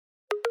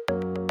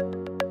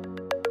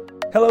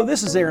Hello,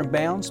 this is Aaron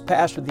Bounds,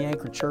 pastor of the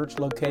Anchor Church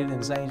located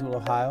in Zanesville,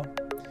 Ohio.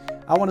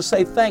 I want to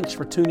say thanks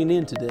for tuning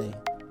in today.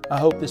 I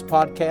hope this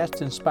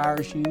podcast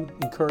inspires you,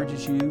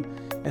 encourages you,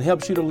 and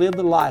helps you to live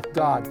the life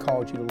God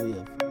called you to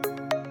live.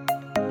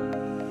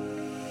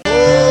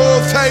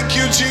 Oh, thank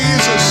you,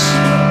 Jesus.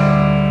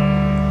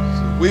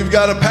 We've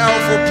got a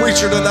powerful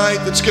preacher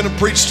tonight that's going to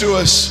preach to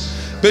us.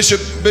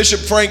 Bishop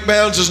Frank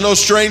Bounds is no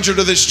stranger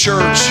to this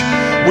church.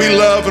 We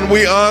love and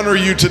we honor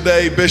you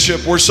today,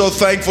 Bishop. We're so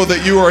thankful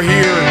that you are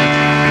here.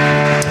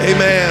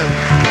 Amen.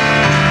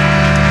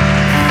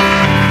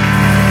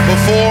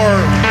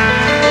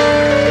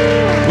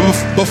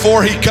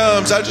 Before he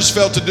comes, I just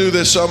felt to do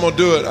this, so I'm going to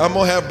do it. I'm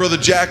going to have Brother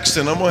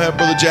Jackson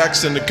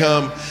to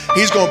come.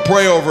 He's going to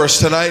pray over us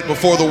tonight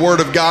before the Word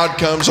of God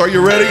comes. Are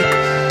you ready?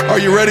 Are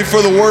you ready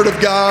for the Word of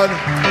God?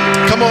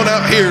 Come on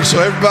out here so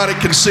everybody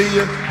can see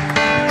you.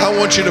 I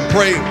want you to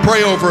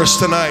pray over us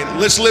tonight.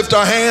 Let's lift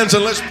our hands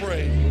and let's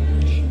pray.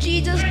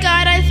 Jesus,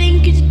 God, I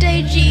thank you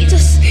today,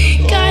 Jesus.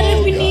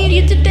 God, we need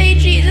you today,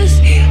 Jesus.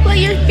 Let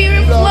your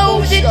spirit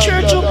flow with the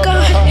church, oh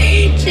God.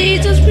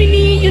 Jesus, we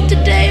need you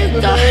today, oh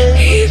God.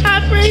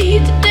 I pray you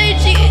today,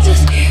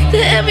 Jesus,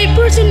 that every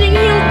person in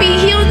here will be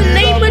healed in the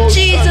name of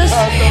Jesus.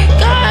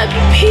 God,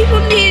 people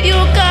need you,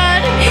 oh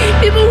God.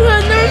 People who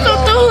are nervous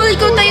of the Holy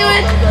Ghost, that you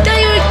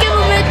would give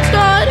them it,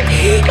 God.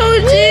 Oh,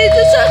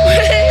 Jesus,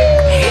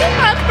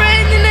 I pray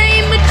in the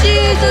name of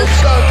Jesus.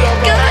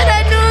 God,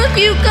 I know of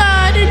you,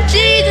 God, in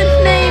Jesus'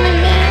 name,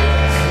 amen.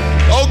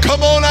 Oh,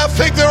 come on, I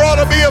think there ought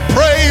to be a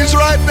praise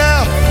right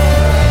now.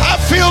 I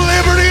feel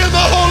liberty in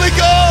the Holy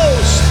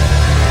Ghost.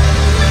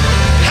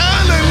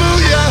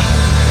 Hallelujah.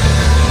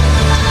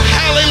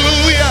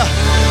 Hallelujah.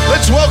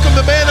 Let's welcome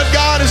the man of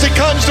God as he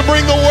comes to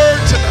bring the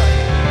word tonight.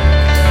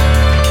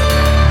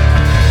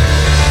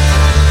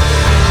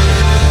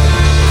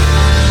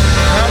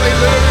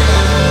 Hallelujah.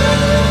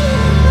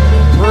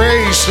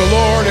 Praise the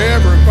Lord,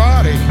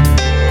 everybody.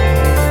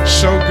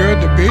 So good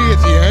to be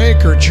at the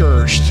Anchor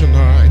Church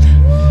tonight.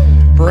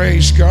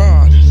 Praise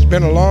God. It's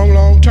been a long,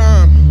 long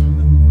time.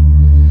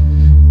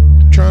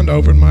 I'm trying to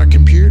open my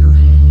computer.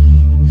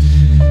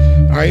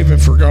 I even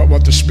forgot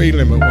what the speed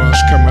limit was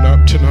coming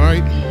up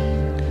tonight.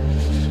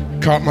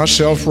 Caught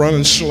myself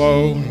running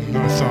slow, and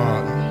I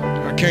thought,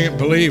 I can't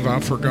believe I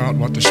forgot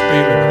what the speed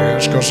limit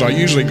is, because I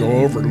usually go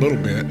over a little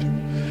bit.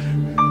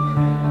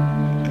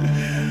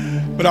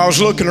 But I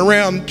was looking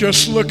around,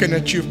 just looking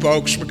at you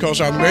folks,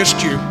 because I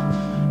missed you.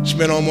 It's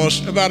been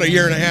almost about a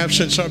year and a half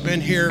since I've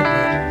been here,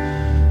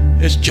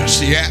 but it's just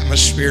the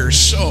atmosphere is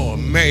so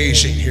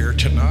amazing here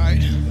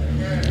tonight.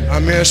 I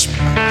miss,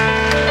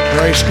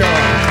 praise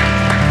God.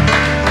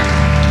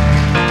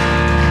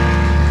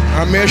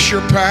 I miss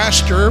your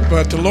pastor,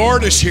 but the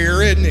Lord is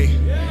here, isn't he?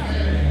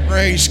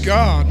 Praise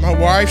God. My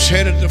wife's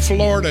headed to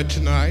Florida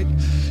tonight.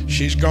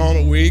 She's gone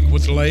a week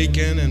with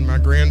Lakin and my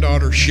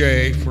granddaughter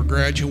Shay for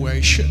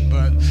graduation,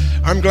 but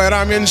I'm glad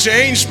I'm in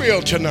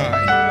Zanesville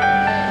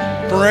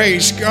tonight.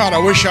 Praise God. I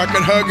wish I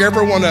could hug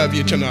every one of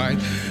you tonight.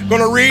 I'm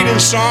going to read in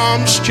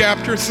Psalms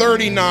chapter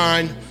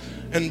 39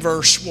 and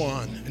verse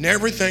 1. And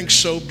everything's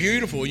so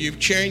beautiful. You've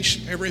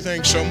changed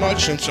everything so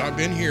much since I've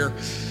been here.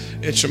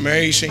 It's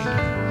amazing.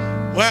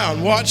 Wow,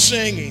 and what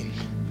singing.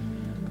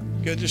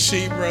 Good to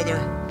see Brother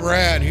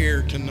Brad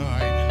here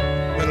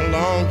tonight. Been a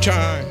long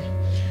time.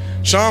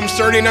 Psalms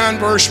 39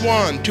 verse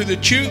 1, to the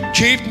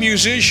chief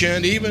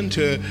musician, even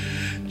to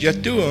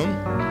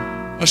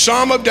Jeduthun, a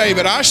psalm of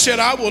David. I said,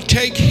 I will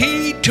take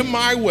heed to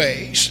my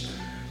ways,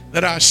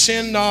 that I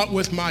sin not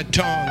with my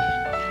tongue.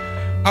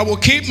 I will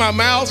keep my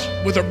mouth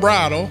with a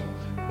bridle,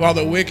 while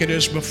the wicked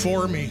is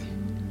before me.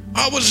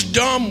 I was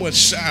dumb with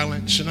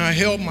silence, and I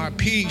held my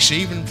peace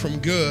even from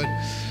good.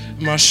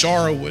 My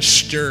sorrow was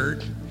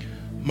stirred.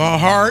 My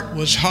heart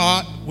was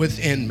hot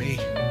within me.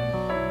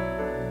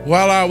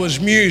 While I was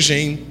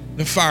musing,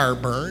 the fire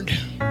burned.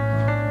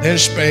 Then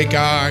spake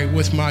I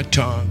with my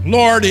tongue.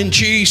 Lord, in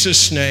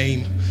Jesus'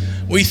 name,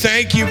 we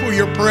thank you for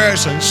your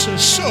presence.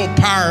 It's so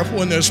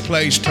powerful in this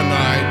place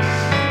tonight.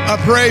 I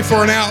pray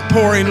for an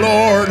outpouring,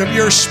 Lord, of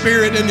your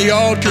Spirit in the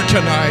altar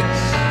tonight.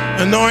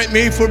 Anoint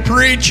me for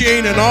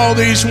preaching and all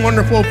these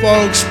wonderful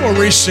folks for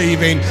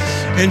receiving.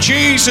 In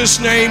Jesus'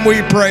 name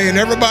we pray. And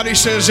everybody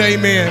says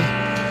amen.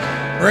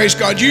 Praise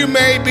God. You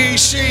may be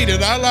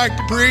seated. I like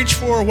to preach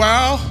for a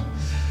while.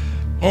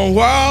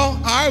 While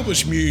I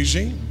was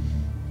musing,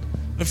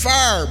 the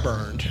fire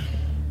burned.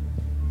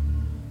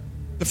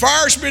 The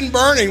fire's been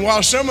burning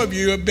while some of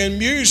you have been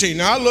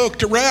musing. I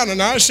looked around and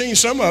I seen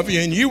some of you,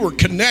 and you were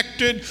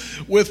connected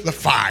with the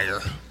fire.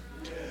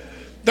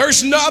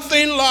 There's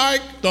nothing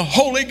like the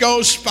Holy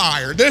Ghost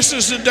fire. This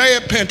is the day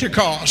of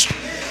Pentecost.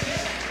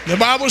 The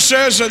Bible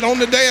says that on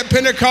the day of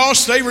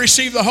Pentecost, they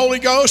received the Holy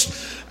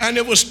Ghost, and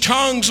it was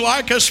tongues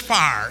like as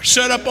fire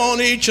set up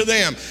on each of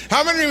them.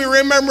 How many of you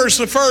remembers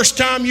the first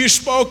time you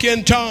spoke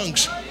in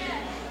tongues?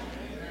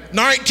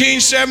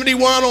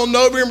 1971 on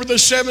November the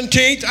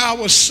 17th, I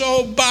was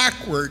so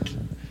backward.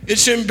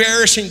 It's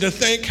embarrassing to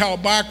think how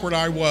backward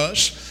I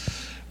was.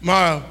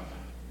 My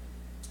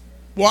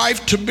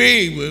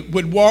wife-to-be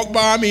would walk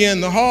by me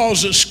in the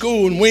halls at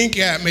school and wink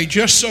at me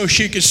just so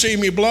she could see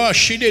me blush.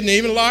 She didn't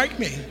even like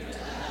me.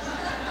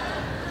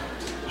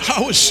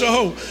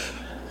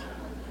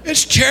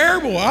 It's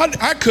terrible.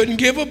 I couldn't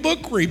give a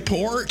book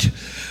report.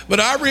 But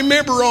I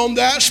remember on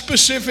that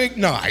specific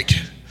night,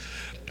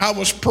 I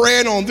was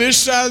praying on this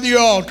side of the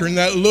altar in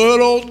that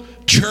little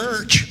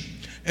church.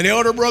 And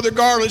Elder Brother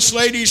Garlett's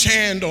laid his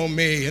hand on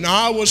me, and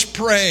I was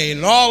praying.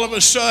 And all of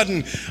a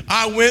sudden,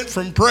 I went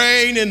from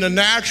praying in the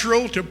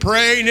natural to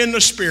praying in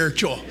the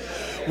spiritual.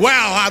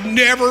 Wow, I've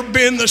never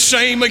been the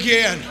same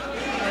again.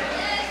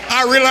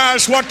 I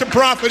realized what the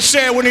prophet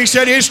said when he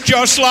said, it's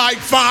just like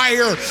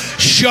fire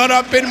shut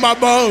up in my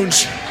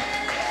bones.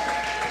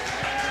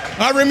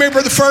 I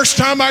remember the first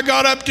time I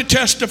got up to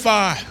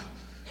testify,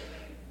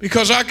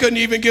 because I couldn't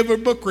even give a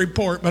book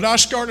report, but I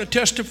started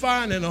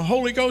testifying and the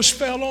Holy Ghost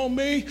fell on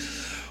me.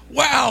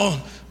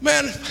 Wow,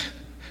 man,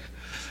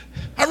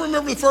 I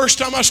remember the first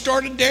time I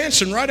started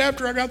dancing right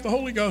after I got the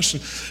Holy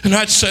Ghost, and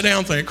I'd sit down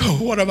and think, oh,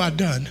 what have I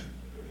done?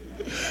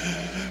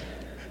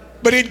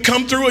 But it'd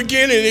come through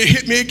again and it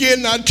hit me again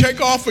and I'd take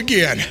off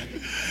again.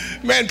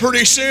 Man,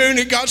 pretty soon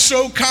it got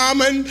so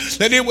common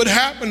that it would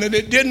happen that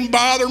it didn't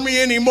bother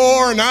me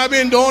anymore, and I've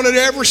been doing it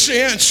ever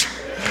since.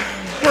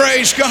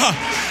 Praise God.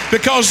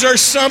 Because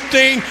there's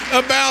something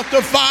about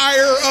the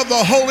fire of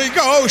the Holy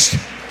Ghost.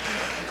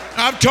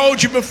 I've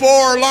told you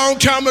before a long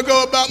time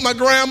ago about my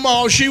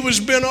grandma. She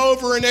was bent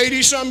over and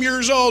 80-some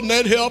years old, and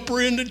they'd help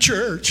her into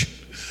church.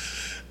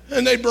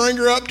 And they'd bring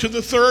her up to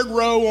the third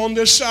row on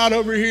this side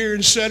over here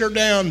and set her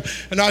down.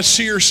 And I'd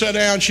see her sit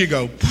down, she'd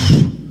go,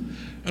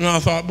 and I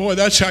thought, boy,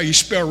 that's how you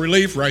spell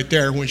relief right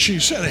there when she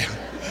sat down.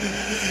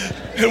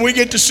 And we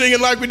get to singing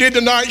like we did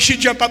tonight.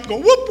 She'd jump up and go,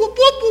 whoop, whoop, whoop,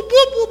 whoop,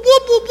 whoop,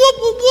 whoop, whoop, whoop,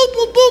 whoop, whoop,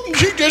 whoop, whoop. And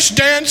she'd just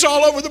dance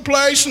all over the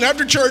place. And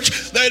after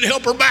church, they'd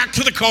help her back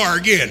to the car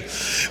again.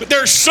 But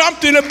there's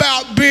something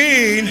about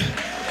being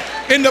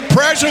in the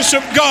presence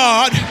of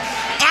God.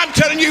 I'm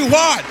telling you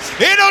what,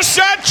 it'll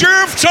set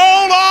your soul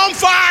on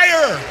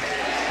fire.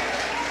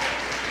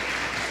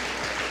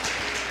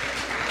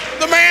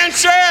 The man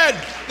said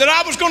that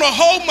I was going to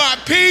hold my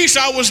peace.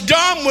 I was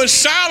done with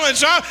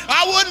silence.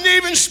 I wasn't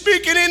even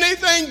speaking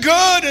anything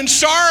good, and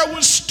sorrow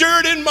was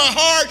stirred in my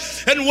heart.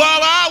 And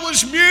while I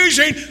was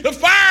musing, the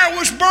fire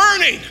was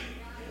burning.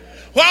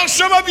 While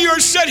some of you are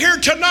sitting here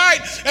tonight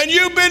and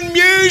you've been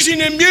musing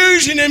and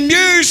musing and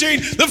musing,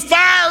 the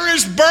fire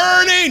is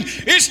burning.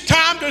 It's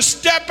time to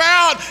step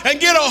out and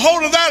get a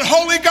hold of that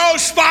Holy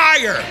Ghost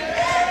fire.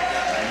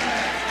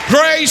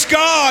 Praise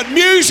God.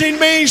 Musing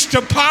means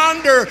to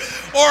ponder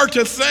or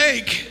to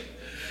think.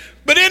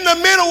 But in the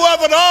middle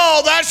of it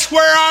all, that's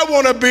where I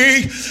want to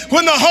be.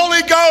 When the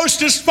Holy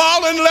Ghost is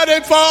falling, let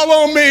it fall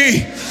on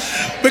me.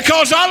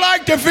 Because I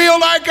like to feel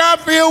like I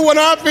feel when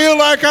I feel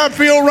like I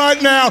feel right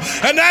now.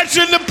 And that's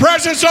in the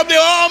presence of the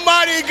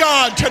Almighty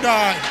God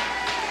tonight.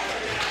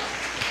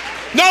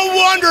 No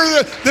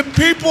wonder the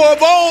people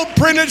of old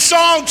printed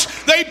songs.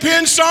 They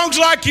penned songs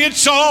like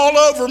it's all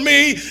over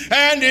me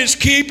and it's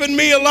keeping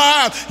me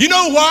alive. You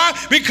know why?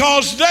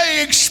 Because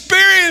they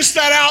experienced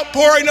that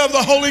outpouring of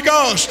the Holy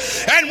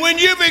Ghost. And when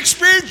you've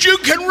experienced, you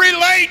can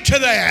relate to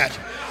that.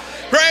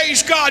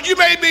 Praise God. You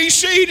may be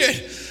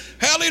seated.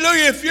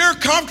 Hallelujah. If you're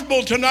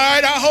comfortable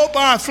tonight, I hope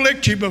I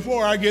afflict you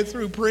before I get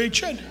through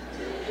preaching.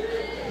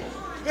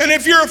 And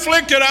if you're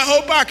afflicted, I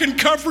hope I can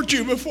comfort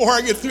you before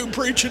I get through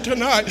preaching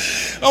tonight.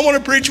 I want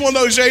to preach one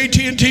of those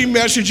AT&T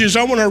messages.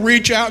 I want to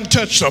reach out and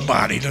touch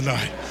somebody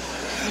tonight.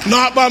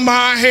 Not by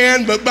my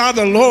hand, but by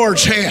the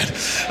Lord's hand.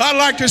 I'd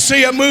like to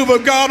see a move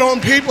of God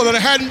on people that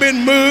hadn't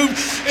been moved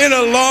in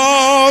a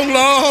long,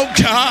 long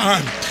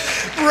time.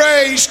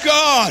 Praise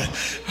God.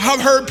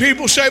 I've heard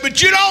people say,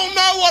 but you don't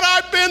know what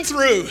I've been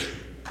through.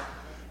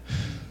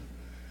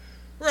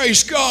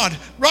 Praise God.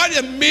 Right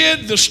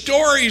amid the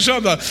stories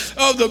of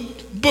the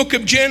book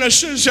of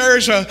Genesis,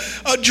 there's a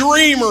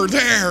dreamer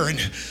there,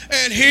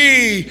 and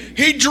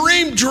he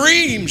dreamed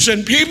dreams,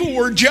 and people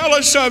were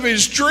jealous of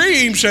his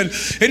dreams, and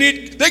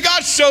they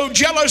got so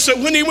jealous that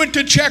when he went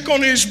to check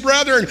on his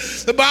brethren,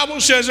 the Bible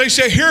says, they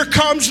say, here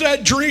comes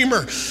that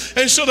dreamer.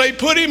 And so they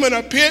put him in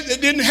a pit that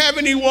didn't have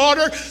any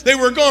water. They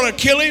were going to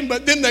kill him,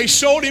 but then they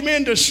sold him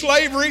into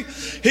slavery.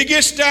 He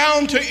gets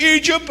down to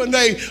Egypt, and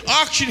they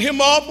auction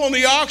him off on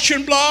the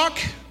auction block.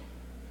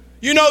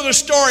 You know the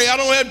story. I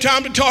don't have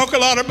time to talk a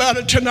lot about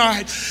it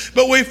tonight.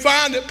 But we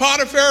find that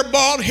Potiphar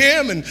bought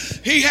him, and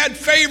he had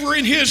favor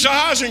in his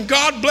eyes, and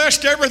God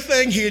blessed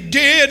everything he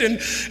did.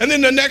 And then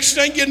the next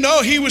thing you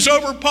know, he was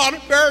over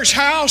Potiphar's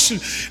house,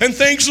 and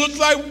things looked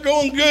like were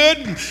going good.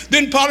 And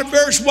then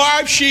Potiphar's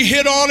wife, she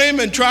hit on him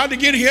and tried to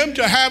get him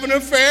to have an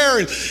affair,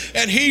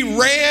 and he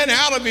ran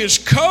out of his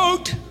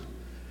coat.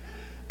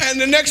 And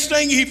the next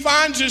thing, he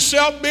finds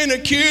himself being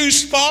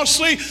accused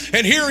falsely,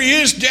 and here he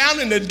is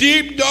down in the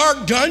deep,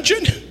 dark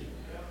dungeon.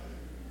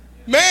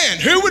 Man,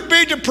 who would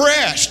be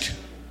depressed?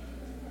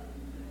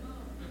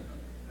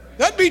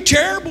 That'd be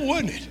terrible,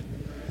 wouldn't it?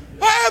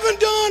 I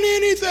haven't done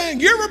anything.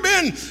 You ever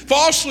been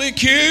falsely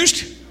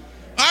accused?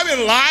 I've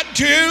been lied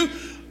to.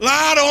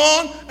 lied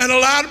on and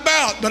lied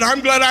about, but I'm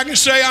glad I can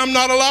say I'm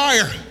not a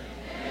liar.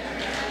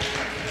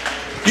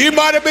 You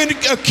might have been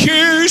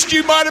accused,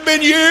 you might have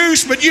been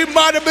used, but you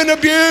might have been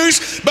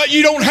abused, but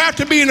you don't have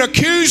to be an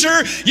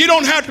accuser, you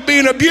don't have to be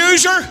an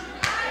abuser.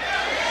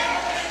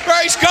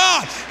 Praise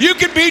God. You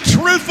can be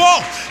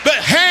truthful, but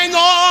hang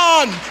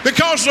on,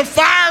 because the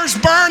fire's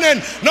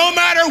burning. No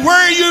matter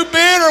where you've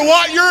been or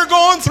what you're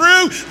going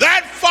through,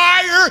 that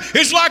fire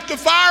is like the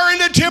fire in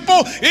the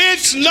temple.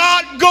 It's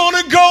not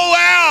going to go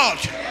out.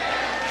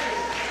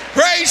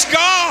 Praise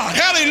God.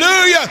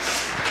 Hallelujah.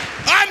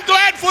 I'm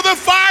glad for the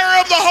fire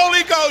of the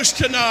Holy Ghost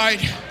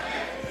tonight.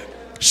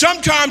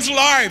 Sometimes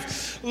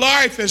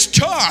life is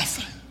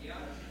tough.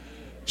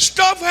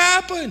 Stuff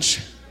happens.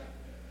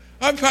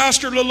 I've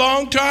pastored a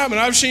long time,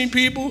 and I've seen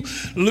people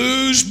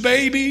lose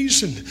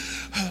babies and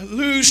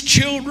lose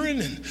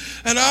children,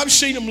 and I've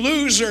seen them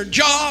lose their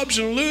jobs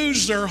and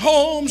lose their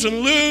homes and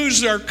lose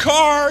their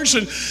cars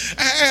and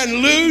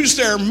lose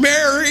their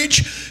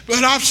marriage.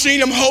 But I've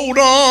seen them hold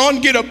on,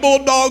 get a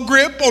bulldog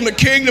grip on the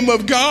kingdom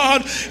of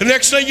God. The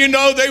next thing you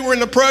know, they were in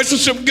the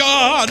presence of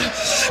God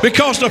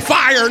because the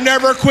fire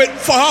never quit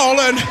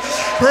falling.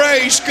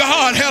 Praise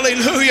God.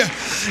 Hallelujah.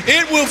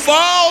 It will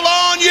fall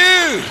on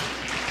you.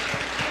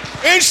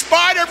 In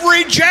spite of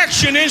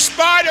rejection, in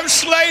spite of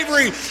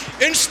slavery,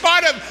 in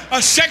spite of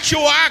a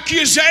sexual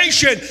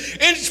accusation,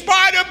 in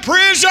spite of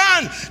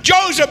prison,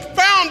 Joseph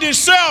found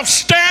himself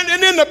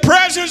standing in the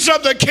presence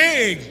of the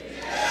king.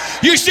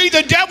 You see,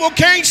 the devil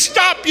can't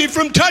stop you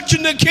from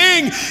touching the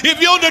king if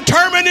you'll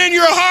determine in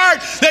your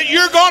heart that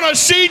you're going to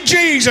see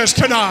Jesus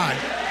tonight.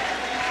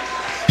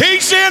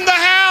 He's in the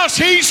house.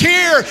 He's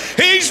here.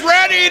 He's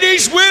ready, and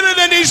he's willing,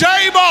 and he's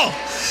able.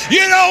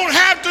 You don't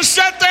have to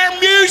sit there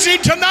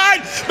musing tonight,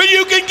 but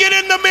you can get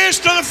in the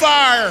midst of the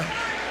fire.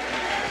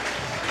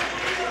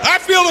 I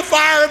feel the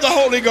fire of the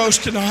Holy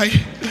Ghost tonight.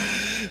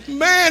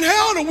 Man,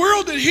 how in the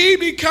world did he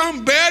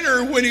become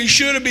better when he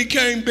should have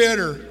became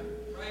bitter?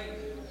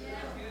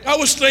 I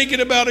was thinking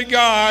about a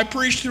guy. I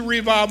preached a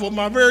revival,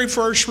 my very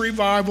first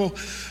revival,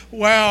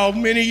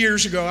 many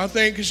years ago. I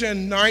think it's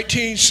in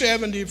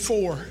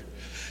 1974.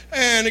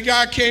 And a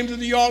guy came to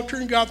the altar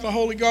and got the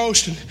Holy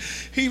Ghost, and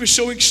he was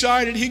so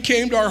excited. He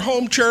came to our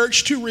home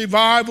church to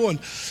revival,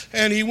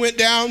 and he went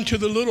down to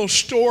the little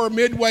store,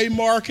 Midway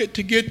Market,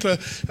 to get the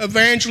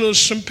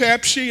evangelist some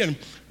Pepsi, and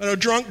a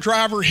drunk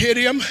driver hit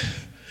him.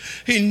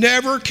 He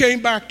never came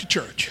back to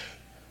church.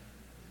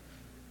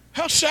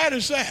 How sad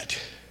is that?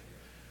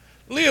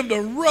 Lived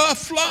a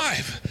rough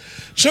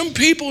life. Some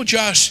people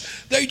just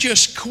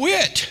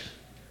quit.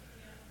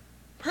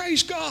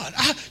 Praise God.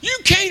 You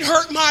can't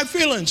hurt my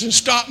feelings and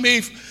stop me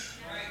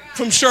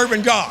from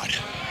serving God.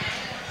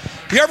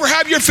 You ever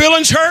have your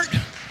feelings hurt?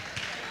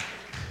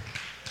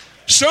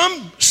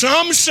 Some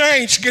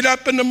saints get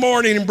up in the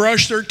morning and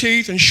brush their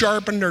teeth and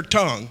sharpen their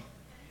tongue.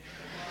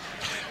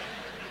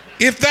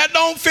 If that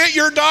don't fit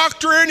your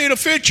doctrine, it'll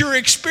fit your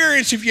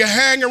experience if you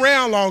hang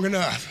around long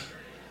enough.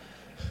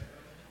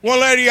 One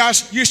lady I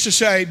used to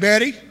say,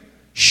 Betty,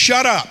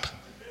 shut up.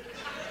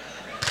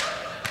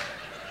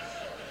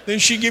 Then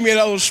she'd give me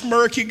that little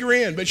smirky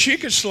grin, but she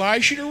could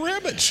slice you to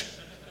ribbons.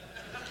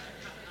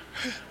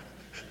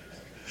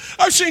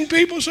 I've seen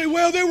people say,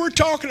 well, they were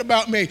talking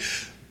about me.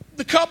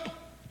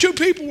 Two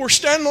people were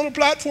standing on the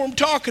platform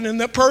talking,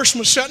 and that person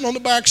was sitting on the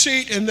back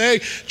seat, and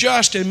they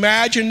just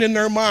imagined in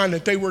their mind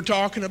that they were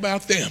talking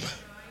about them.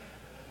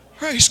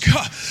 Praise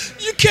God.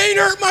 You can't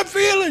hurt my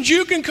feelings.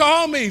 You can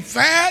call me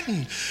fat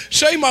and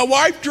say my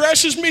wife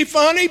dresses me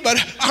funny,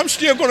 but I'm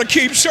still going to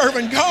keep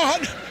serving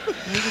God.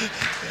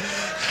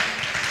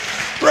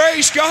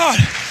 Praise God.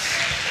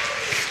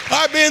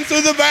 I've been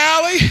through the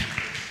valley.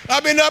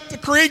 I've been up the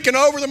creek and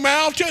over the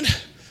mountain.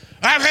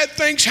 I've had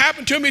things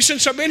happen to me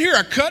since I've been here.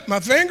 I cut my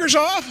fingers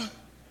off.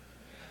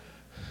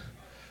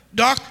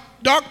 Doc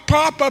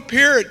Pop up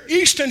here at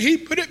Easton, he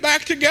put it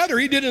back together.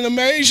 He did an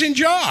amazing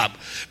job.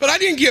 But I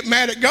didn't get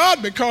mad at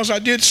God because I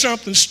did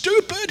something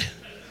stupid.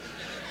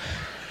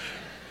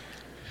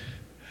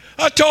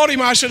 I told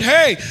him, I said,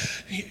 hey,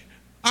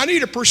 I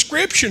need a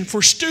prescription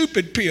for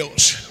stupid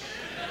pills.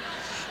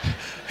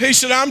 He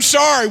said, I'm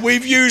sorry,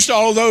 we've used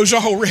all those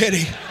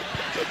already.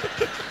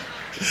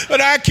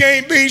 But I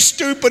can't be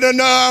stupid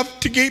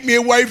enough to keep me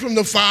away from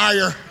the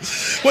fire.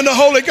 When the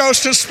Holy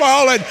Ghost is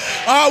falling,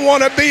 I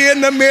want to be in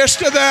the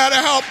midst of that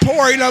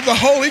outpouring of the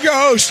Holy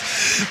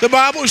Ghost. The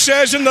Bible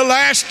says in the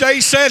last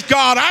day, says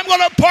God, I'm going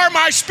to pour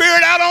my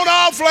Spirit out on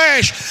all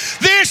flesh.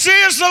 This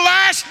is the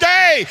last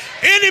day.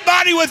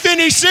 Anybody with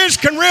any sense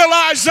can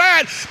realize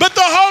that. But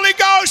the Holy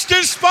Ghost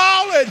is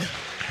falling.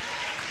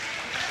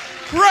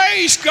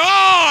 Praise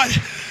God.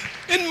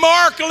 In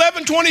Mark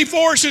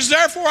 11:24 says,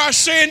 therefore I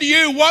say unto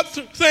you, what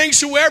things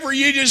soever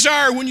ye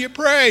desire when you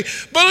pray,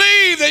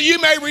 believe that you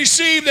may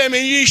receive them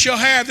and ye shall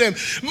have them.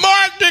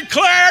 Mark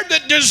declared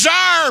that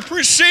desire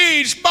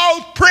precedes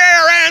both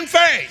prayer and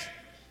faith.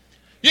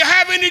 You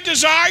have any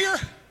desire?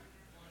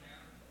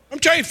 I'm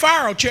telling you,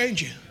 fire will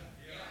change you.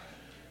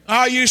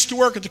 I used to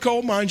work at the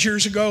coal mines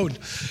years ago,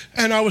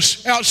 and I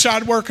was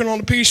outside working on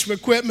a piece of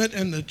equipment,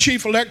 and the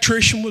chief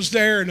electrician was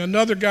there, and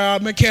another guy,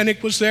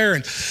 mechanic, was there,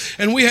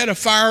 and we had a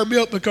fire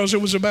built because it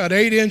was about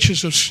 8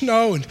 inches of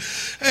snow,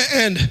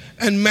 and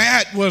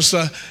Matt was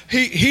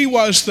he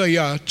was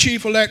the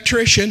chief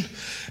electrician,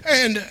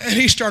 and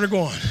he started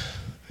going.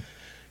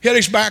 He had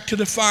his back to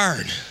the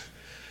fire, and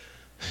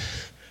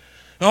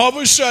all of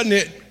a sudden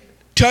it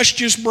touched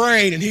his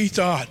brain, and he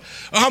thought,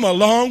 I'm a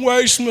long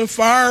ways from the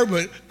fire,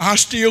 but I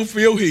still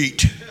feel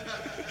heat.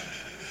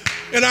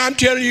 And I'm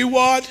telling you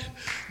what,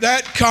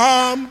 that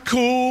calm,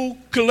 cool,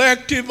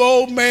 collective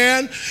old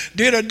man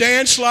did a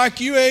dance like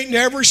you ain't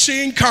never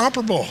seen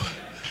comparable.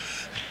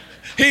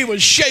 He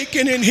was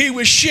shaking and he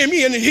was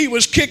shimmying and he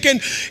was kicking.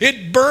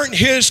 It burnt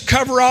his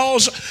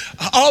coveralls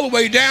all the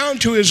way down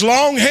to his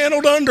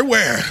long-handled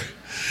underwear.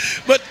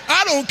 But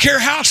I don't care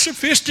how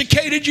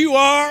sophisticated you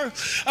are.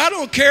 I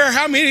don't care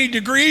how many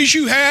degrees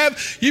you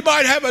have. You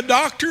might have a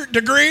doctorate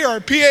degree or a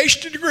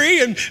PhD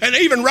degree and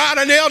even write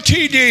an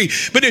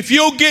LTD. But if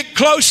you'll get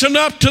close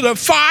enough to the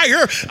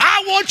fire,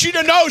 I want you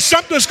to know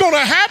something's going to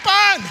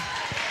happen.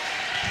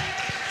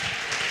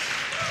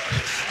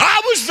 I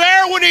was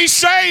there when he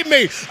saved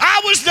me.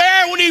 I was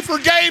there when he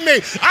forgave me.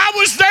 I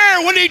was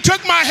there when he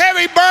took my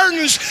heavy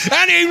burdens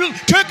and he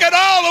took it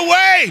all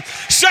away.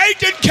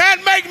 Satan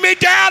can't make me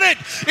doubt it.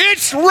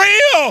 It's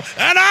real,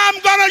 and I'm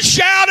going to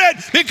shout it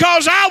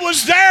because I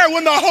was there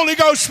when the Holy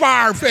Ghost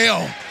fire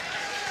fell.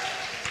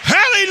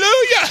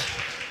 Hallelujah.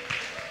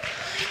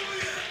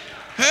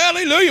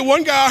 Hallelujah.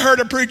 One guy I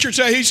heard a preacher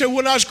say, he said,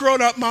 when I was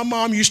growing up, my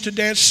mom used to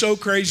dance so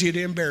crazy it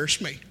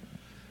embarrassed me.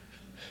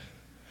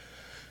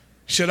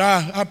 He said,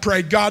 I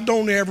prayed, God,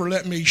 don't ever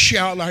let me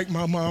shout like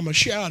my mama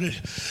shouted.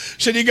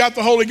 Said he got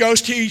the Holy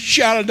Ghost, he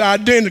shouted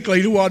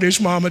identically to what his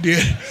mama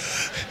did.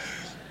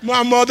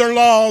 My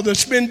mother-in-law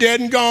that's been dead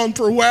and gone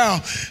for a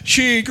while,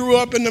 she grew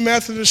up in the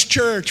Methodist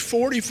church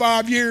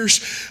 45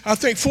 years, I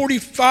think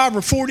 45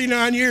 or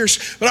 49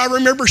 years. But I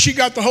remember she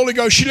got the Holy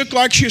Ghost. She looked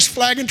like she was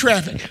flagging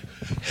traffic.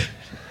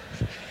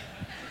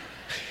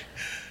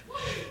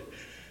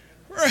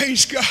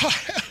 Praise God.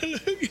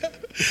 Hallelujah.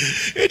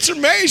 It's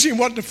amazing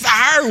what the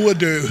fire will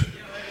do.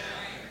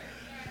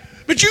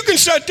 But you can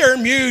sit there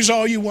and muse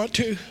all you want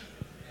to.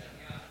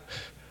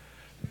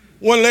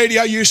 One lady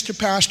I used to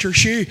pastor,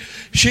 she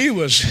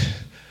was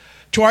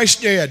twice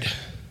dead.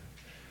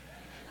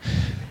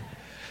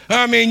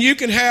 I mean, you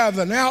can have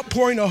an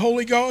outpouring of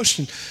Holy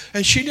Ghost,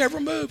 and she never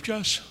moved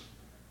us.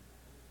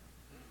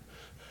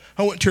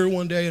 I went to her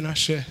one day and I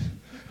said,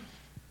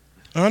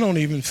 I don't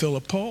even feel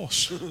a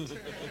pulse.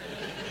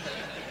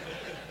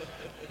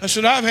 I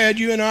said, I've had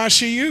you in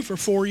ICU for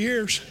 4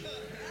 years.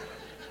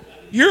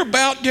 You're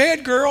about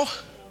dead, girl.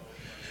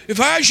 If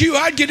I was you,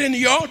 I'd get in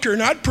the altar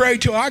and I'd pray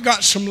till I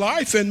got some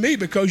life in me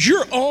because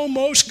you're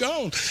almost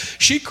gone.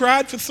 She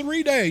cried for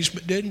 3 days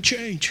but didn't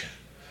change.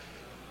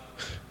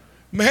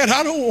 Man,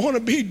 I don't want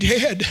to be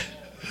dead.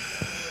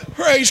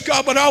 Praise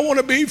God, but I want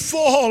to be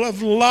full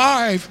of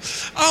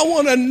life. I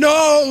want to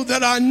know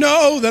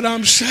that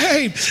I'm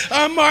saved.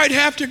 I might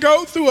have to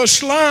go through a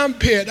slime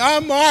pit.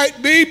 I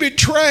might be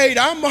betrayed.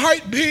 I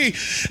might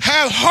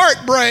have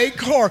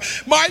heartbreak or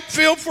might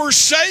feel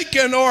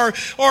forsaken or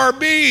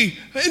be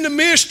in the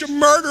midst of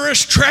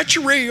murderous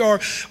treachery or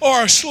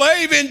a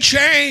slave in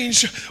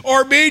chains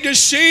or be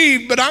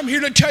deceived. But I'm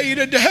here to tell you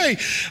today,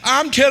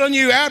 I'm telling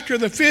you after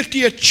the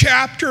 50th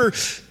chapter,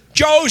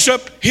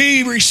 Joseph,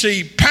 he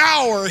received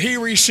power, he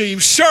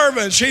received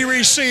servants, he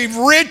received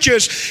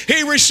riches,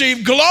 he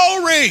received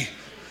glory,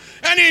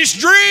 and his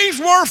dreams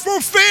were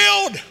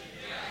fulfilled.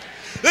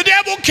 The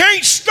devil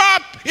can't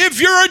stop if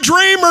you're a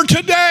dreamer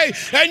today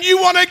and you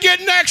want to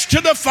get next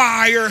to the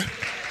fire.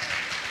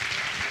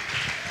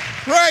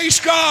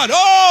 Praise God.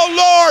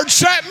 Oh, Lord,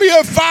 set me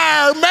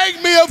afire.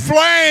 Make me a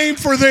flame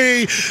for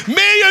thee.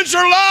 Millions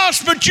are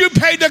lost, but you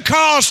paid the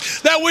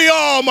cost that we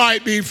all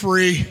might be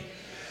free.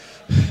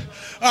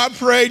 I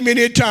prayed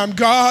many a time,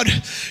 God,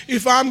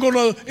 if I'm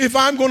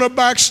gonna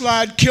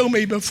backslide, kill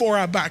me before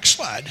I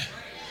backslide.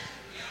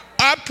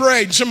 I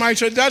prayed. Somebody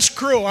said, that's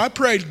cruel. I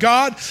prayed,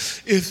 God,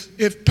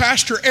 if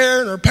Pastor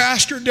Aaron or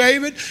Pastor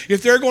David,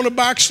 if they're going to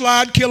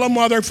backslide, kill them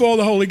while they're full of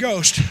the Holy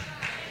Ghost.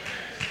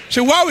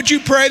 So why would you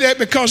pray that?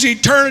 Because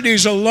eternity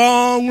is a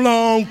long,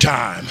 long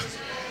time.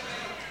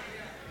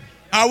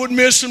 I would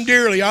miss them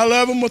dearly. I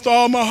love them with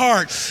all my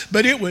heart.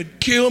 But it would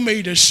kill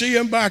me to see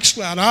them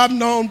backslide. I've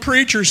known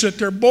preachers that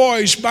their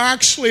boys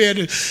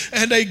backslid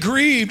and they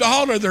grieved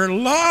all of their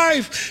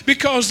life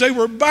because they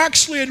were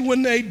backslid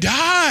when they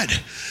died.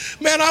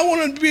 Man, I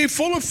want them to be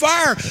full of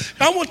fire.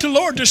 I want the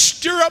Lord to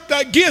stir up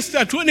that gift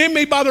that's within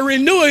me by the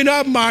renewing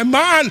of my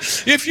mind.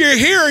 If you're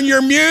here and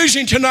you're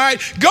musing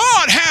tonight,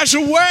 God has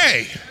a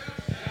way.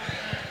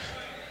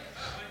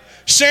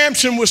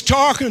 Samson was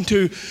talking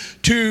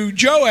to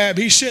Joab.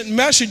 He sent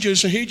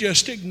messages and he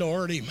just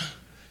ignored him.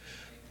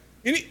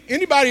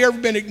 Anybody ever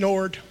been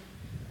ignored?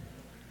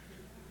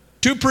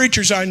 2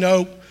 preachers I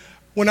know,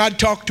 when I'd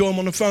talk to them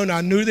on the phone, I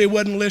knew they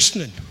wasn't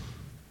listening.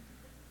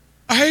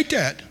 I hate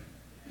that.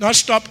 And I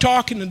stopped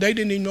talking, and they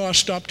didn't even know I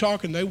stopped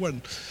talking. They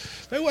wasn't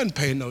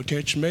paying no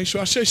attention to me.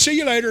 So I said, see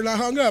you later, and I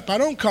hung up. I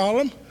don't call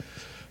them.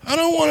 I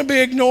don't want to be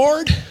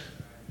ignored.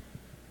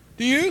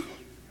 Do you?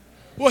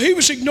 Well, he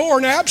was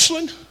ignoring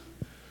Absalom.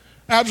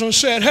 Absalom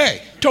said,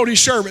 hey, told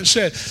his servant,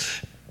 said,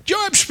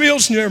 Joab's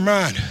field's near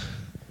mine.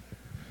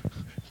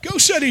 Go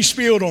set his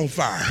field on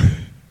fire.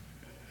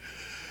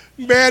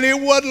 Man, it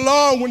wasn't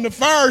long when the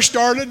fire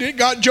started. It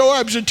got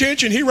Joab's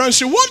attention. He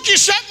runs and said, what did you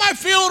set my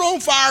field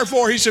on fire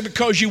for? He said,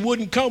 because you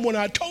wouldn't come when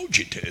I told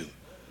you to.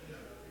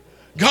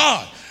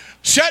 God,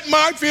 set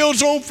my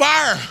fields on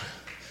fire.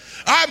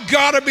 I've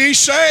got to be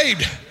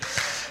saved.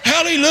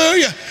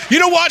 Hallelujah. You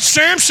know what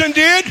Samson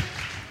did?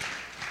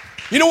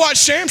 You know what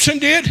Samson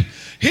did?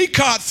 He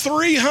caught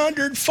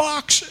 300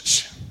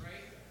 foxes.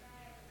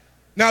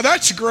 Now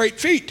that's a great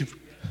feat.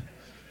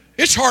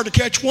 It's hard to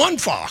catch one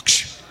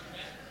fox.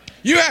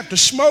 You have to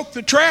smoke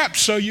the trap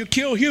so you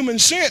kill human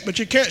scent, but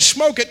you can't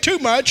smoke it too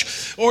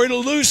much or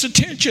it'll lose the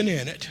tension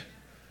in it.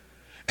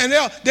 And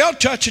they'll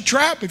touch a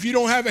trap if you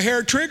don't have a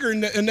hair trigger,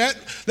 and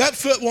that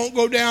foot won't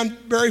go down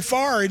very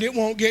far and it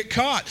won't get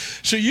caught.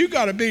 So you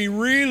got to be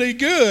really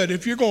good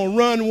if you're going to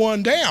run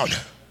one down.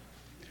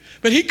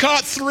 But he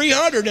caught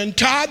 300 and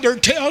tied their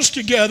tails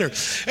together,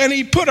 and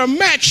he put a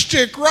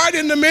matchstick right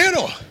in the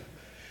middle.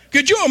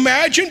 Could you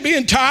imagine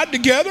being tied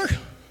together?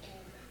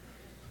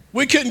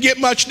 We couldn't get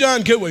much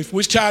done, could we? If we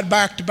was tied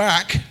back to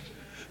back.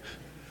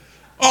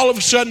 All of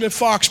a sudden the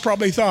fox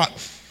probably thought,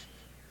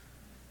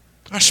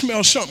 I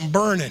smell something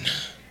burning.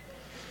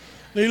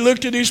 And he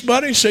looked at his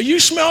buddy and said, you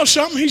smell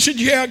something? He said,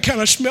 yeah, it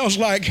kind of smells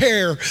like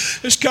hair.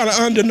 It's kind of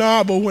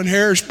undeniable when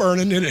hair's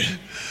burning in it.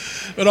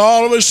 But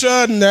all of a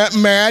sudden, that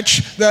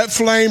match, that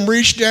flame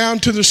reached down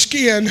to the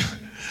skin.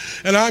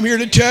 And I'm here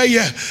to tell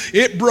you,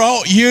 it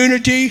brought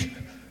unity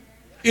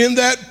in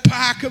that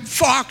pack of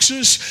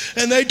foxes,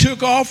 and they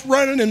took off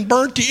running and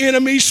burnt the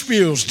enemy's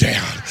fields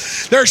down.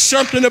 There's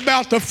something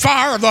about the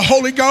fire of the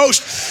Holy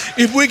Ghost.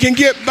 If we can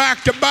get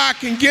back to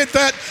back and get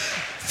that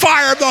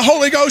fire of the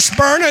Holy Ghost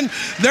burning,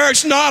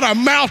 there's not a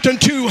mountain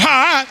too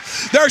high.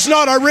 There's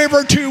not a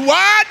river too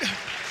wide.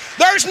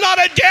 There's not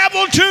a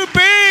devil too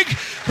big.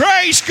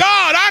 Praise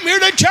God. I'm here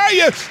to tell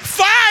you,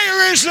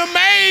 fire is an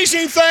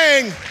amazing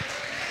thing.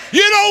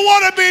 You don't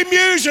want to be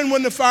musing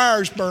when the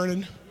fire's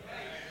burning.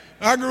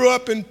 I grew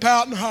up in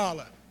Powhatan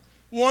Hollow.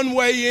 One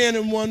way in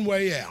and one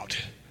way out.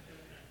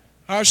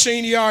 I've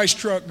seen the ice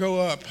truck go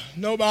up.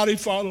 Nobody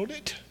followed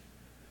it.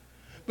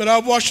 But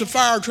I've watched the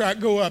fire truck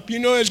go up. You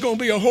know, it's going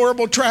to be a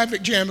horrible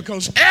traffic jam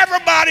because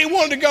everybody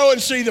wanted to go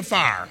and see the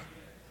fire.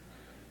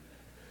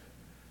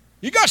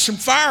 You got some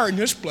fire in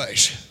this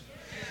place.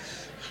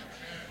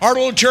 Our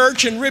little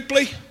church in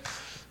Ripley,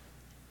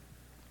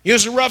 it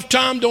was a rough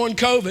time during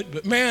COVID,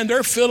 but man,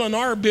 they're filling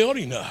our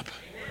building up.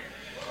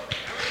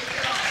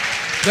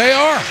 They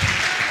are.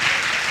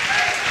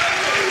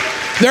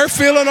 They're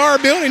filling our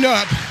building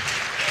up.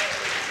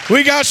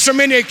 We got so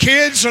many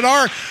kids that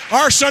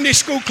our Sunday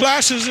school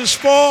classes is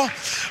full.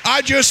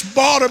 I just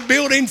bought a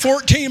building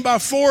 14 by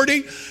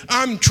 40.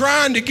 I'm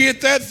trying to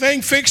get that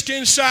thing fixed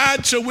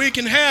inside so we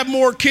can have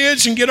more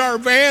kids and get our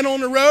van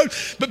on the road.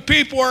 But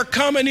people are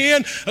coming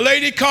in. A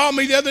lady called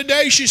me the other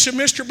day. She said,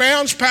 Mr.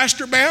 Bounds,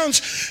 Pastor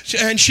Bounds,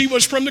 and she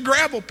was from the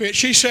gravel pit.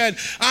 She said,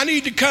 I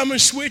need to come and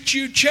switch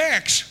you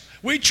checks.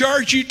 We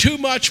charge you too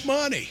much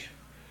money.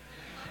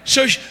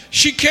 So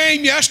she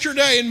came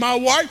yesterday, and my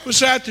wife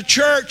was at the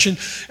church,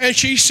 and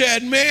she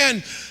said,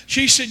 man,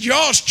 she said,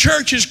 y'all's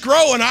church is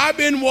growing. I've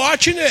been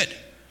watching it.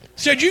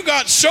 Said, you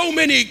got so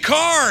many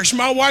cars.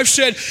 My wife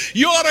said,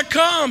 you ought to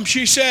come.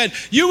 She said,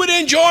 you would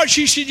enjoy it.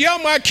 She said, yeah,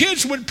 my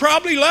kids would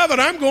probably love it.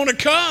 I'm going to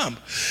come.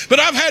 But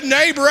I've had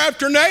neighbor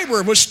after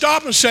neighbor would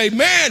stop and say,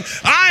 man,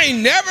 I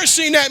ain't never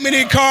seen that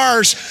many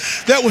cars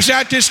that was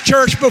at this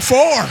church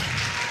before.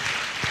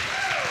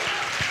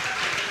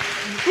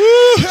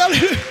 Woo,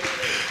 hallelujah.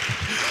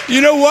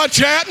 You know what's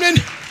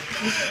happening?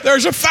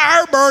 There's a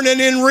fire burning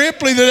in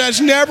Ripley that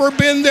has never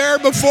been there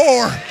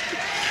before.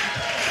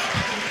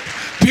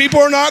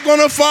 People are not going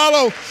to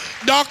follow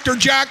Dr.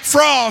 Jack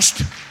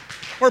Frost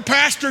or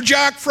Pastor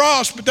Jack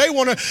Frost, but they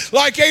want to,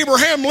 like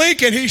Abraham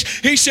Lincoln,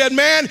 he said,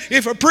 man,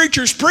 if a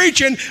preacher's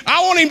preaching,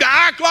 I want him to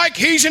act like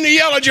he's in the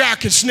Yellow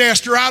Jacket's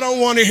nest, or I don't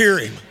want to hear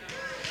him.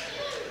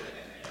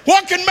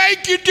 What can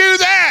make you do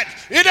that?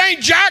 It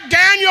ain't Jack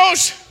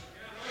Daniels.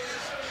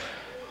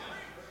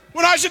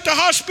 When I was at the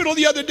hospital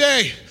the other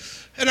day,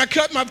 and I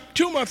cut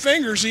two of my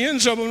fingers, the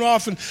ends of them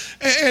off,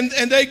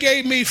 and they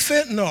gave me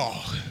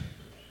fentanyl.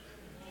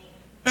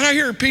 And I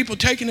hear people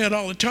taking that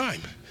all the time.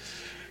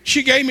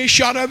 She gave me a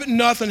shot of it, and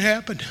nothing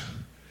happened.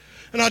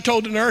 And I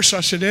told the nurse,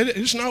 I said,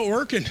 it's not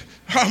working.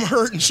 I'm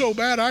hurting so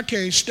bad I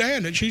can't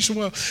stand it. She said,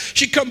 well,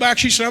 she come back,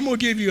 she said, I'm going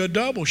to give you a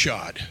double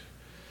shot.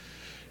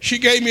 She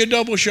gave me a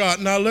double shot,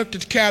 and I looked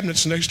at the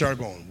cabinets, and they started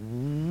going,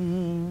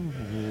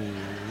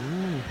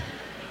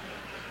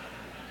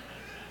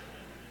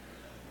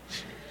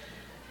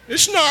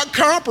 it's not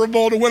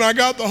comparable to when I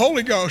got the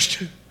Holy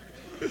Ghost.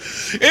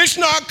 It's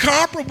not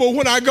comparable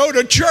when I go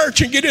to church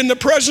and get in the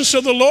presence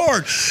of the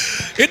Lord.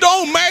 It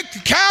don't make the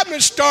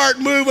cabinet start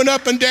moving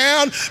up and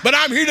down, but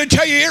I'm here to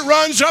tell you it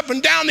runs up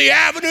and down the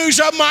avenues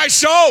of my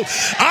soul.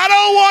 I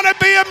don't want to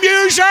be a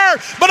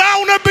muser, but I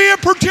want to be a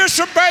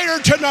participator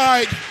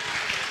tonight.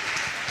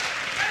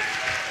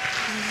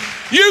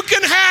 You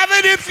can have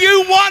it if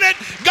you want it.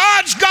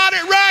 God's got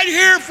it right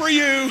here for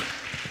you.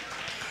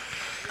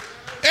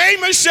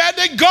 Amos said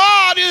that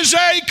God is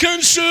a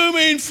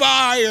consuming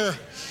fire.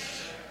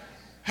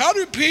 How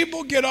do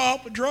people get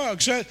off of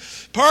drugs?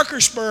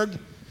 Parkersburg,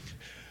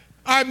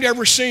 I've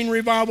never seen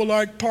revival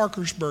like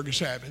Parkersburg is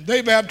having.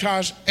 They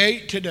baptized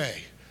 8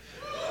 today.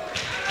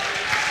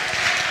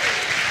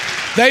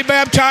 They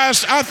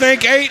baptized, I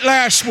think, 8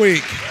 last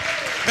week.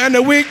 And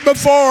the week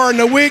before, and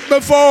the week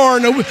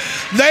before.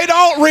 They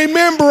don't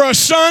remember a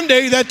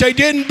Sunday that they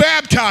didn't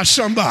baptize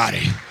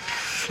somebody.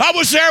 I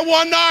was there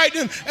one night,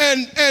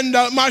 and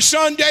my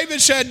son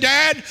David said,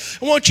 Dad,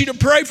 I want you to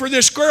pray for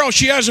this girl.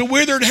 She has a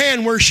withered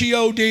hand where she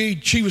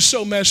OD'd. She was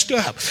so messed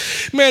up.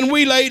 Man,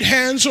 we laid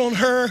hands on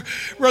her.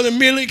 Brother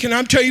Milik, and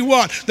I'm tell you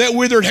what, that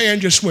withered hand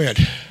just went.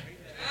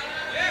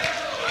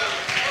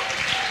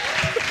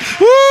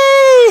 Woo!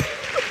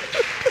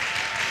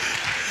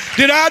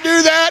 Did I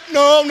do that?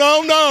 No.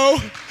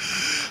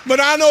 But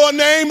I know a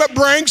name that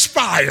brings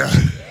fire.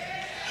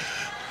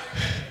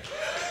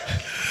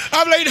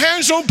 I've laid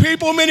hands on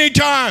people many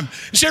times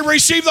and said,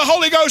 receive the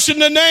Holy Ghost in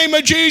the name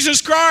of Jesus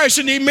Christ.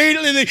 And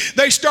immediately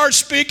they start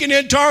speaking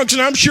in tongues,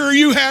 and I'm sure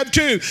you have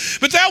too.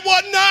 But that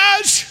wasn't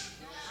us.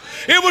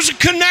 It was a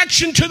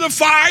connection to the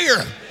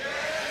fire.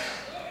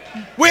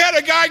 We had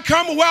a guy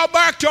come a while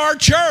back to our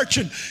church,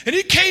 and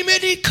he came in,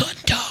 he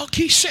couldn't talk.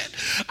 He said,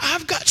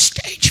 I've got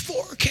stage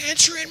 4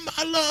 cancer in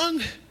my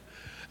lung,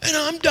 and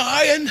I'm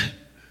dying.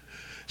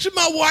 So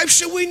my wife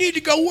said, we need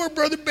to go where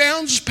Brother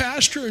Bounds is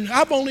pastor, and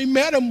I've only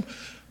met him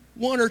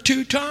 1 or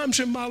 2 times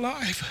in my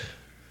life.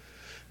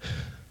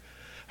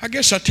 I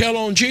guess I tell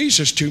on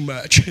Jesus too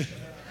much.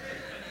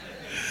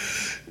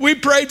 We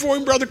prayed for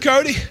him, Brother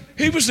Cody.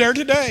 He was there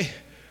today.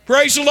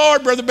 Praise the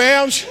Lord, Brother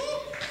Bounds.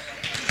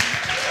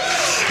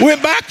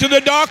 Went back to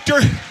the doctor,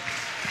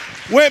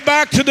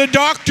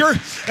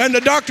 and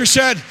the doctor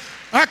said,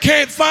 I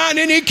can't find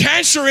any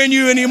cancer in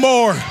you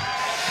anymore.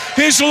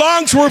 His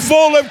lungs were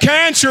full of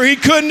cancer. He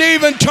couldn't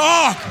even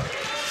talk.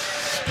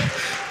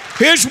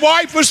 His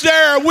wife was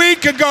there a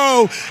week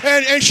ago,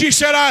 and she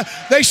said,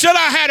 they said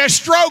I had a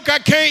stroke. I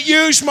can't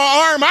use my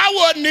arm. I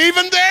wasn't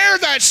even there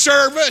that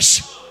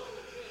service.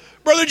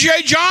 Brother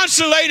Jay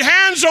Johnson laid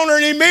hands on her,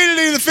 and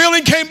immediately the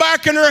feeling came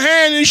back in her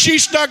hand, and she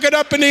stuck it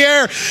up in the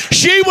air.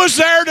 She was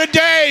there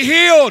today,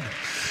 healed.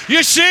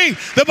 You see,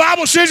 the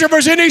Bible says if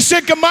there's any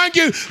sick among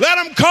you, let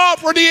them call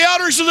for the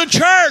elders of the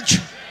church.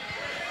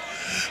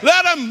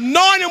 Let them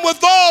anoint them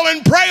with oil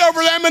and pray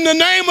over them in the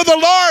name of the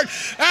Lord.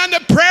 And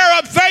the prayer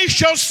of faith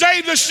shall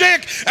save the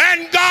sick,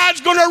 and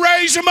God's going to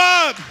raise them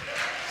up.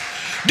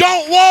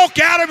 Don't walk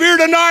out of here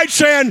tonight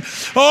saying,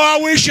 oh,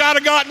 I wish I'd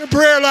have gotten the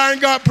prayer line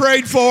and got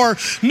prayed for.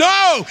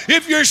 No,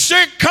 if you're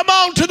sick, come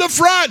on to the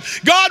front.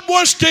 God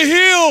wants to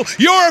heal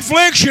your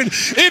affliction.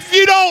 If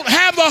you don't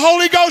have the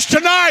Holy Ghost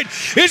tonight,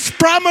 it's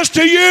promised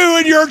to you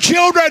and your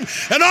children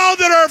and all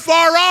that are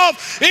far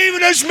off,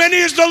 even as many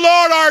as the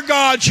Lord our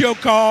God shall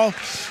call.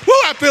 Woo,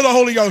 I feel the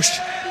Holy Ghost.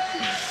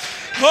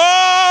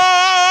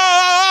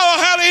 Oh,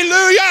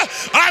 hallelujah.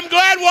 I'm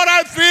glad what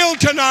I feel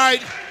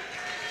tonight.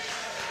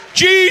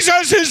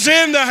 Jesus is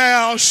in the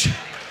house.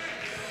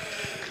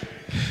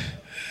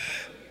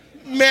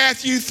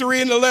 Matthew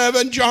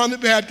 3:11, John the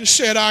Baptist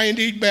said, I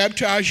indeed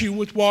baptize you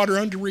with water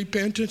unto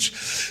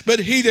repentance,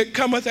 but he that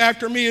cometh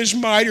after me is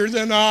mightier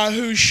than I,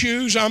 whose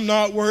shoes I'm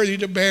not worthy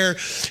to bear.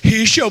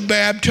 He shall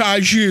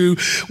baptize you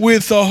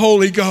with the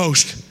Holy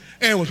Ghost.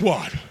 And with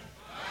what?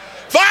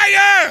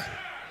 Fire!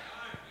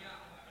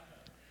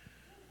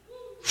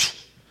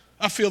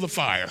 I feel the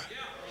fire.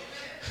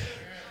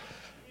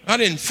 I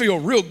didn't feel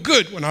real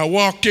good when I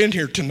walked in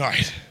here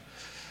tonight.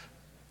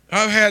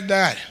 I've had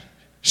that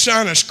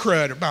sinus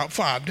crud about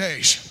 5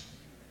 days.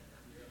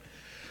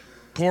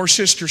 Poor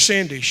Sister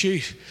Cindy,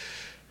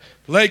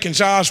 Lakin's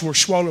eyes were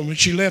swollen when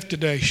she left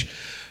today. She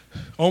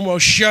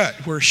almost shut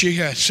where she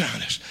had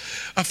sinus.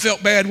 I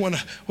felt bad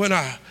when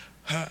I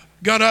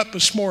got up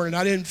this morning.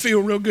 I didn't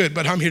feel real good,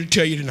 but I'm here to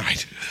tell you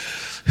tonight.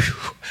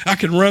 I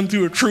can run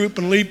through a troop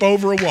and leap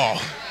over a wall.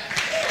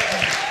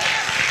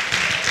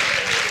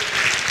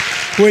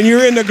 When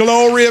you're in the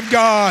glory of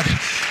God,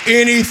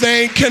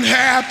 anything can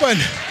happen.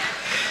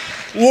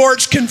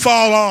 Warts can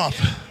fall off.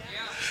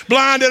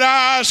 Blinded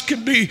eyes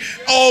can be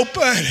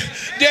open.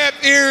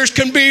 Deaf ears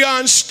can be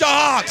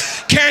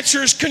unstopped.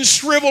 Cancers can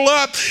shrivel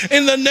up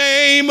in the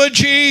name of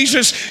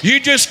Jesus. You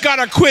just got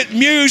to quit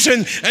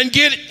musing and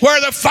get where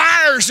the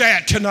fire's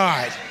at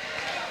tonight.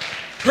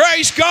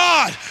 Praise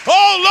God.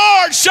 Oh,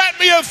 Lord, set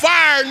me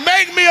afire and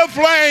make me a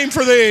flame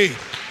for thee.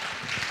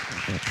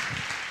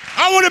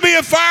 I want to be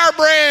a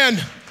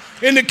firebrand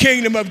in the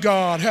kingdom of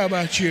God. How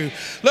about you?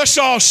 Let's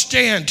all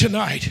stand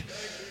tonight.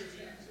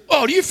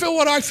 Oh, do you feel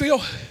what I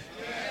feel?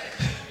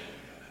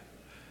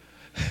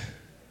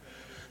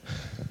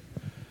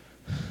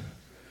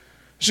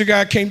 There's a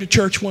guy came to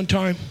church one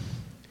time.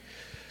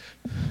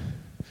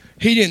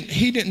 He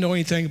didn't know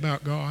anything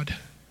about God.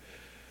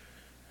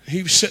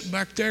 He was sitting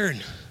back there,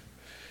 and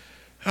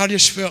I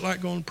just felt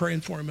like going and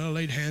praying for him, and I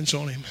laid hands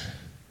on him.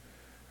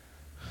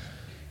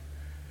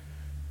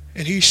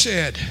 And he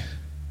said,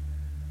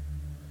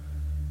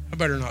 I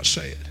better not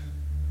say it.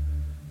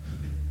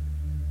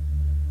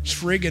 It's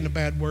friggin' a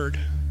bad word.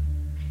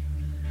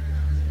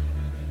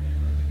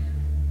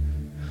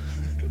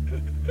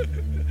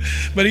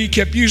 But he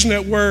kept using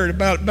that word,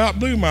 about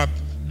blew my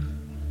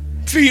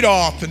feet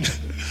off. And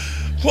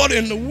what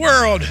in the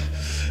world?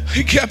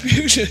 He kept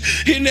using it.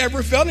 He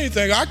never felt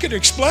anything. I could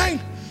explain.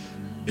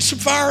 It's the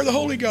fire of the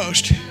Holy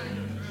Ghost.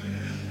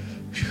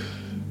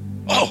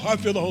 Oh, I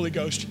feel the Holy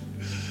Ghost.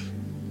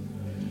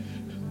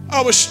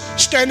 I was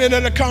standing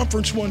at a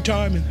conference one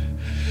time, and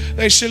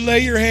they said, lay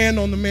your hand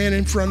on the man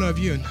in front of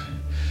you. And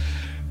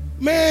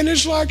man,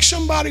 it's like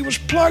somebody was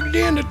plugged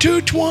into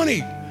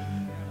 220.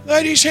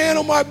 Laid his hand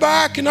on my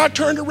back, and I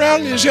turned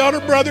around, and his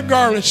elder brother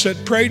Garland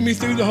said, prayed me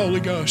through the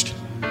Holy Ghost.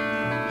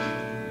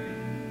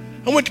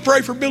 I went to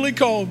pray for Billy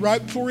Cole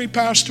right before he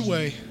passed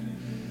away.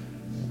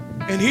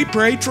 And he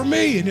prayed for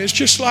me, and it's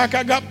just like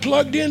I got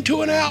plugged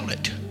into an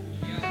outlet.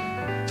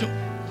 So,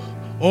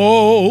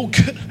 oh,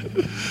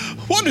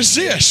 what is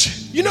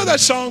this? You know that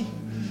song?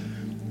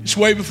 It's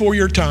way before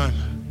your time.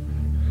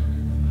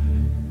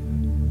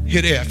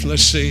 Hit F,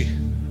 let's see.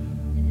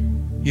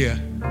 Yeah.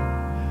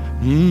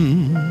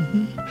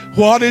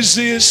 What is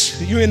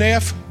this? You in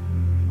F?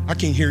 I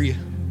can't hear you.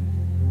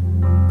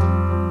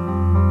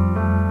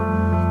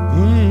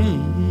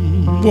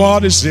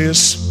 What is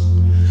this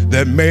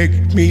that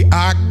make me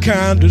act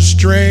kind of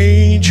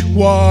strange?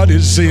 What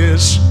is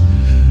this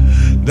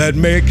that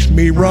makes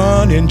me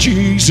run in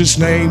Jesus'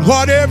 name?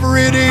 Whatever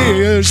it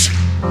is,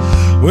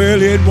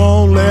 well, it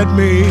won't let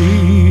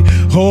me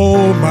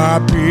hold my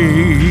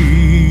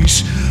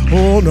peace.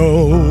 Oh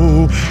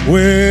no,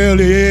 well,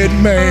 it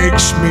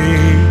makes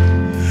me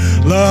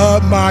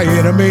love my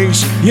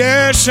enemies.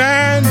 Yes,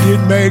 and it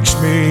makes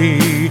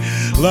me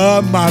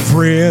love my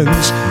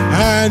friends.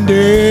 And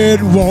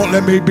it won't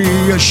let me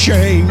be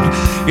ashamed.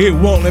 It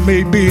won't let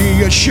me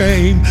be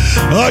ashamed.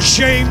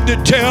 Ashamed to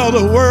tell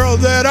the world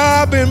that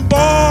I've been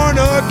born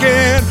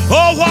again.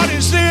 Oh, what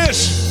is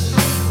this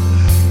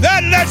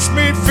that lets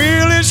me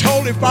feel His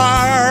holy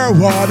fire?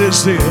 What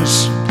is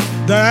this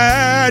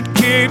that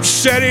keeps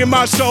setting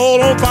my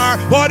soul on fire?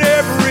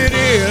 Whatever it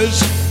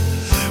is,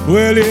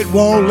 well, it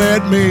won't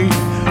let me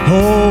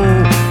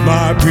hold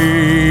my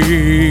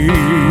peace.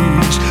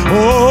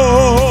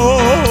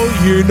 Oh,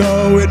 you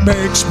know it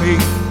makes me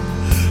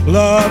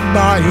love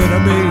my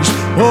enemies.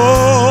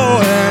 Oh,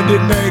 and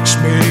it makes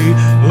me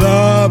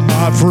love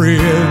my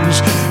friends.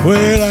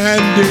 Well,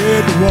 and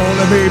it won't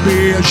let me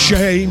be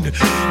ashamed.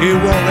 It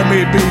won't let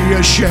me be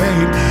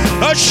ashamed.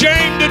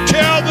 Ashamed to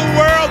tell the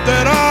world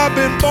that I've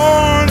been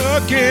born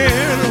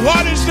again.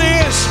 What is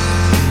this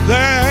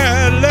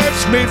that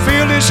lets me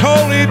feel His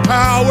holy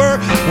power?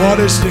 What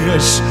is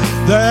this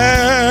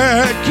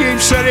that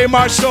keeps setting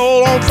my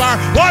soul on fire?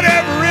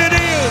 Whatever it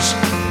is,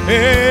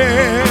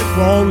 it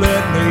won't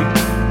let me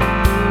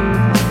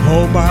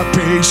hold my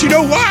peace. You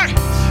know why?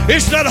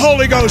 It's that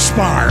Holy Ghost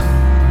fire.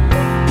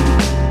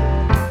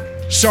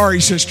 Sorry,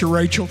 Sister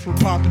Rachel, for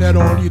popping that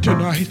on you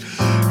tonight.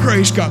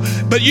 Praise God.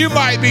 But you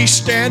might be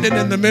standing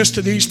in the midst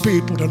of these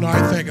people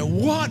tonight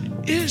thinking, what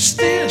is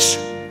this?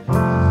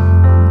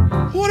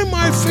 What am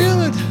I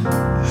feeling?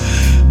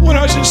 When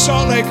I was in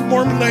Salt Lake, a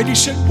Mormon lady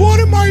said, what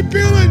am I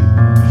feeling?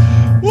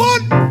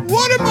 What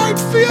am I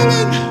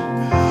feeling?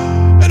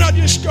 And I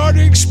just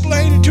started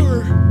explaining to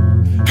her.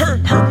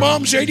 Her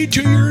mom's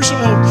 82 years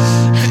old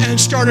and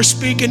started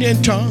speaking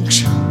in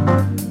tongues.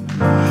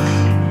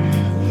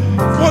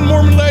 One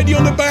Mormon lady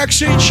on the back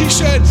seat, she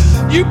said,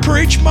 you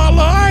preach my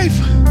life.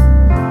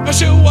 I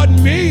said, it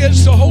wasn't me,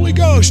 it's the Holy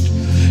Ghost.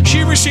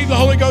 She received the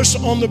Holy Ghost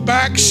on the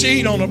back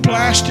seat on a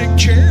plastic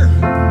chair.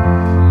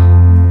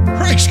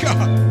 Praise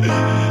God.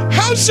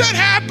 How's that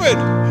happen?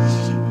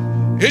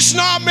 It's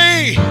not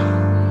me.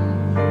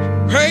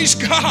 Praise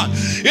God.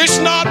 It's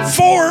not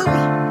form.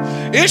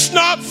 It's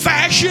not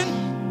fashion.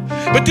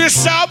 But this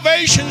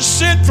salvation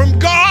sent from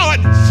God,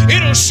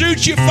 it'll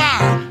suit you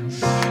fine.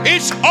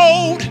 It's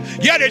old,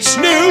 yet it's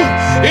new.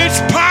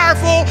 It's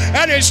powerful,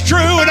 and it's true.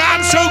 And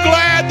I'm so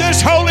glad this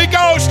Holy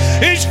Ghost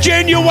is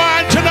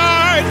genuine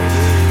tonight.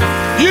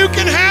 You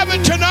can have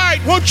it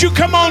tonight. Won't you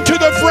come on to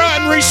the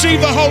front and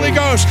receive the Holy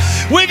Ghost?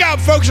 We got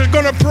folks that are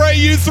going to pray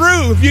you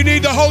through if you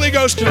need the Holy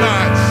Ghost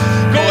tonight.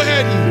 Go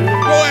ahead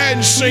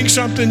and sing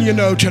something you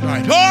know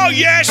tonight. Oh,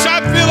 yes, I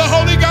feel the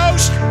Holy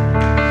Ghost.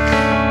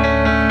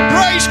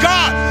 Praise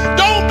God.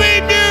 Don't be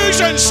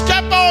amused and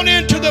step on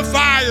into the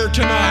fire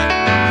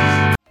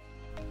tonight.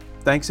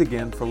 Thanks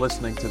again for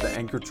listening to the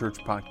Anchor Church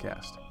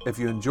podcast. If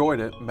you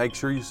enjoyed it, make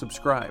sure you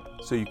subscribe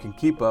so you can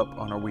keep up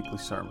on our weekly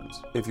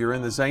sermons. If you're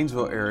in the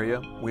Zanesville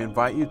area, we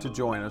invite you to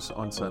join us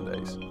on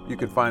Sundays. You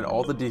can find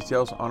all the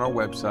details on our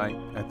website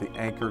at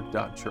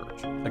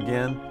theanchor.church.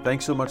 Again,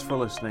 thanks so much for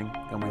listening,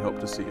 and we hope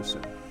to see you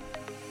soon.